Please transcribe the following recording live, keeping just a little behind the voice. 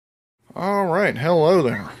Alright, hello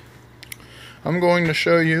there. I'm going to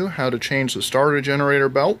show you how to change the starter generator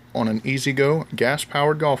belt on an ezgo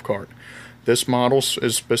gas-powered golf cart. This model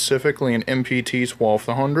is specifically an MPT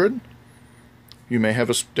 1200. You may have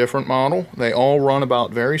a different model. They all run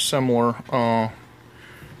about very similar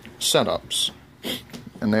setups.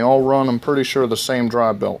 And they all run, I'm pretty sure, the same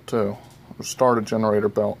drive belt too. The starter generator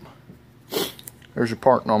belt. There's your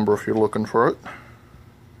part number if you're looking for it.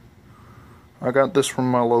 I got this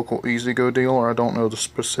from my local ezgo dealer. I don't know the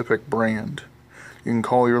specific brand. You can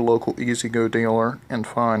call your local ezgo dealer and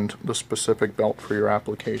find the specific belt for your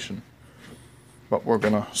application. But we're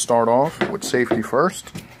going to start off with safety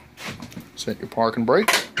first. Set your parking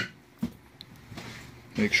brake.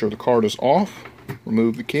 Make sure the cart is off.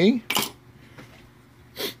 Remove the key.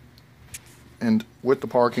 And with the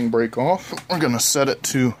parking brake off, we're going to set it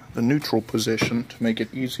to the neutral position to make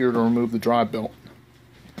it easier to remove the drive belt.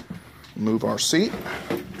 Remove our seat,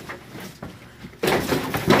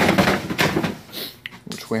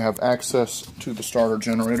 which we have access to the starter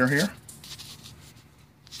generator here.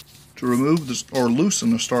 To remove this or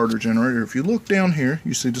loosen the starter generator, if you look down here,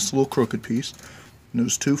 you see this little crooked piece, and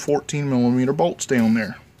there's two 14mm bolts down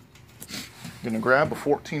there. I'm going to grab a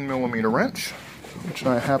 14mm wrench, which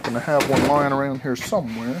I happen to have one lying around here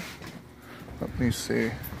somewhere. Let me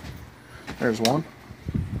see. There's one.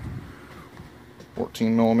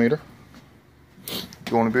 14mm.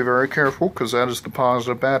 You want to be very careful because that is the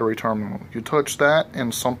positive battery terminal. You touch that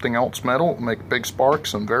and something else metal, it will make big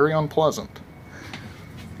sparks and very unpleasant.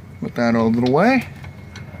 With that out of the way,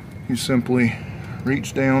 you simply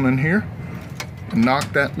reach down in here and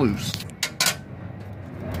knock that loose.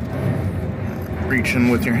 Reach in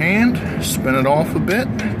with your hand, spin it off a bit.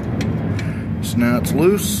 So now it's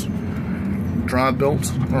loose. Drive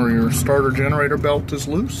belt or your starter generator belt is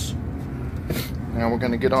loose. Now we're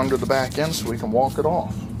going to get under the back end so we can walk it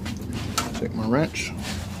off. Take my wrench,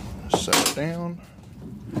 set it down.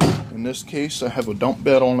 In this case I have a dump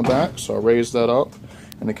bed on the back, so I raise that up.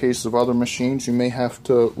 In the case of other machines, you may have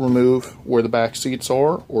to remove where the back seats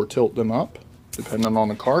are or tilt them up, depending on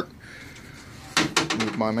the cart.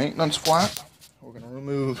 Move my maintenance flap. We're going to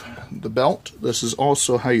remove the belt. This is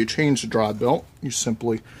also how you change the drive belt. You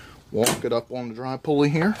simply walk it up on the drive pulley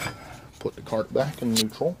here, put the cart back in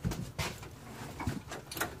neutral.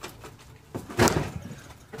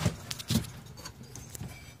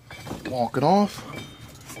 Walk it off,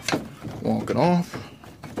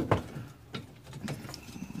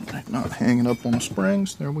 not hanging up on the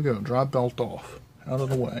springs. There we go, drive belt off, out of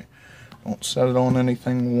the way. Don't set it on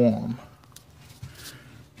anything warm.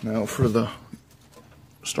 Now for the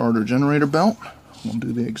starter generator belt, we'll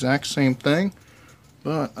do the exact same thing,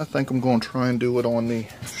 but I think I'm going to try and do it on the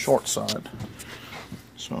short side.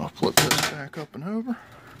 So I'll flip this back up and over,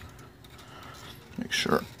 make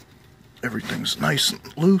sure everything's nice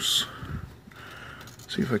and loose.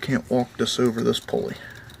 See if I can't walk this over this pulley.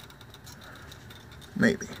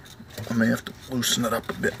 Maybe. I may have to loosen it up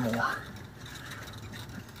a bit more.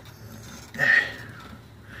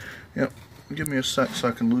 Yep. Give me a sec so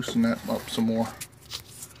I can loosen that up some more.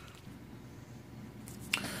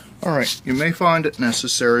 Alright, you may find it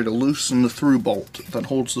necessary to loosen the through bolt that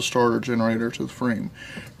holds the starter generator to the frame.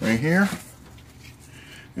 Right here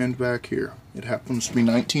and back here. It happens to be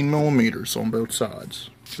 19mm on both sides.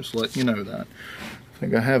 Just let you know that. I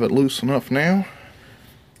think I have it loose enough now.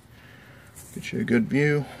 Get you a good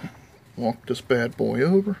view. Walk this bad boy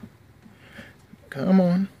over. Come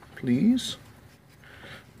on, please.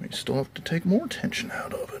 May still have to take more tension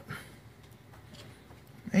out of it.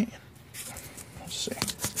 Man. Let's see.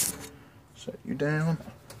 Set you down.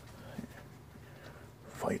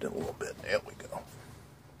 Fight it a little bit. There we go.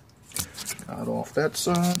 Got off that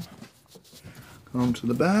side. Come to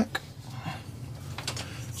the back.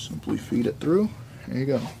 Simply feed it through. There you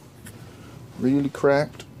go. Really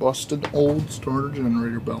cracked, busted, old starter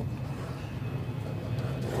generator belt.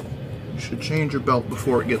 You should change your belt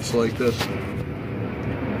before it gets like this. I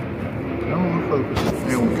don't want to focus.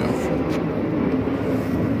 There we go.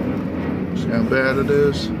 See how bad it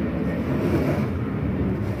is?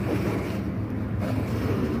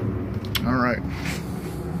 Alright.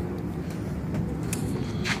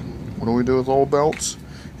 What do we do with old belts?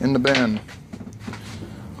 In the bin.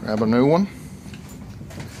 Grab a new one.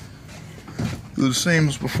 Do the same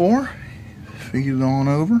as before. Feed it on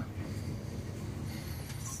over.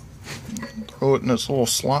 Throw it in this little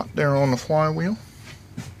slot there on the flywheel.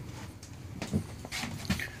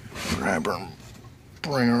 Grab her and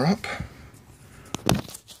bring her up.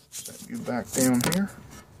 Set you back down here.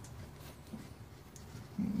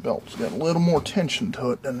 The belt's got a little more tension to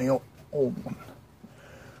it than the old one.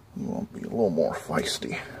 You want to be a little more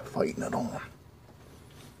feisty. fighting it on.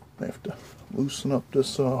 I have to loosen up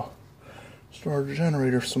this starter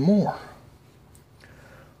generator some more.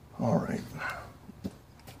 Alright, let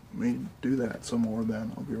me do that some more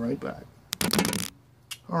then. I'll be right back.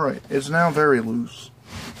 Alright, it's now very loose.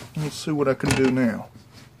 Let's see what I can do now.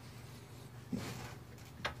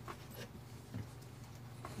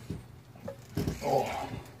 Oh,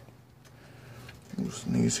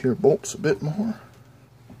 loosen these here bolts a bit more.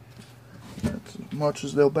 That's as much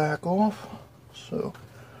as they'll back off. So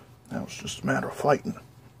now it's just a matter of fighting.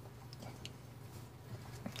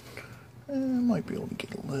 And I might be able to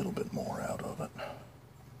get a little bit more out of it.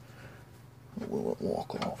 Or will it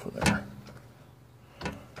walk off of there?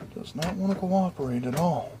 It does not want to cooperate at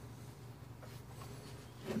all.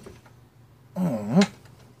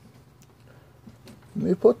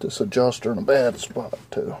 They put this adjuster in a bad spot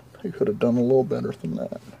too. They could have done a little better than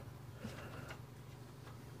that.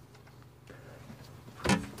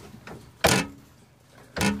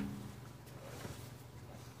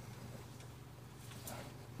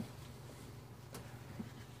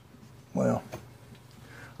 Well,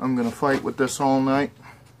 I'm going to fight with this all night.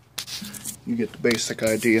 You get the basic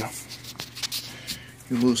idea.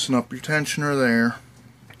 You loosen up your tensioner there,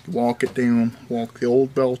 walk it down, walk the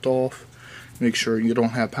old belt off, make sure you don't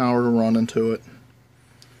have power to run into it.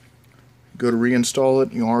 Go to reinstall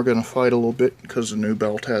it, you are going to fight a little bit because the new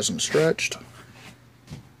belt hasn't stretched.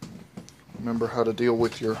 Remember how to deal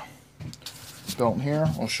with your belt here.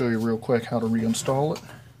 I'll show you real quick how to reinstall it.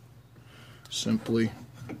 Simply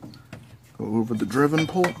go over the driven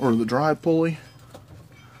pulley, or the drive pulley,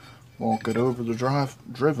 walk it over the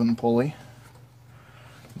driven pulley,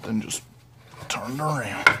 then just turn it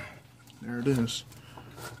around. There it is.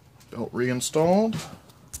 Belt reinstalled.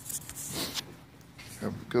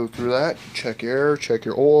 Go through that, check your air, check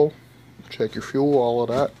your oil, check your fuel, all of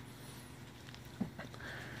that.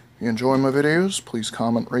 If you enjoy my videos, please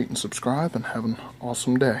comment, rate, and subscribe, and have an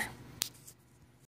awesome day.